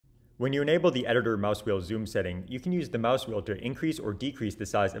When you enable the editor mouse wheel zoom setting, you can use the mouse wheel to increase or decrease the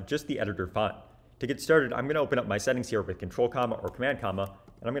size of just the editor font. To get started, I'm going to open up my settings here with Control comma or Command comma,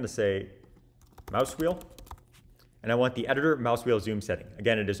 and I'm going to say mouse wheel, and I want the editor mouse wheel zoom setting.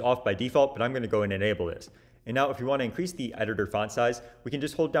 Again, it is off by default, but I'm going to go and enable this. And now if you want to increase the editor font size, we can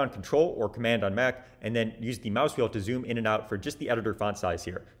just hold down Control or Command on Mac and then use the mouse wheel to zoom in and out for just the editor font size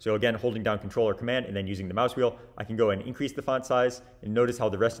here. So again, holding down Control or Command and then using the mouse wheel, I can go and increase the font size, and notice how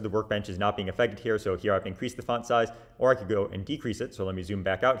the rest of the workbench is not being affected here. So here I've increased the font size, or I could go and decrease it. So let me zoom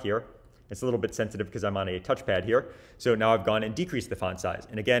back out here. It's a little bit sensitive because I'm on a touchpad here. So now I've gone and decreased the font size.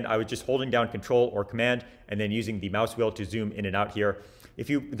 And again, I was just holding down Control or Command and then using the mouse wheel to zoom in and out here. If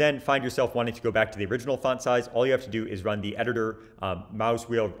you then find yourself wanting to go back to the original font size, all you have to do is run the editor mouse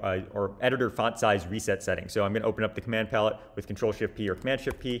wheel or editor font size reset setting. So I'm going to open up the command palette with Control-Shift-P or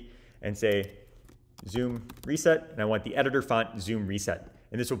Command-Shift-P and say zoom reset, and I want the editor font zoom reset.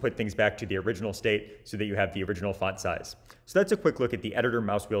 And this will put things back to the original state so that you have the original font size. So that's a quick look at the editor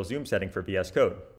mouse wheel zoom setting for VS Code.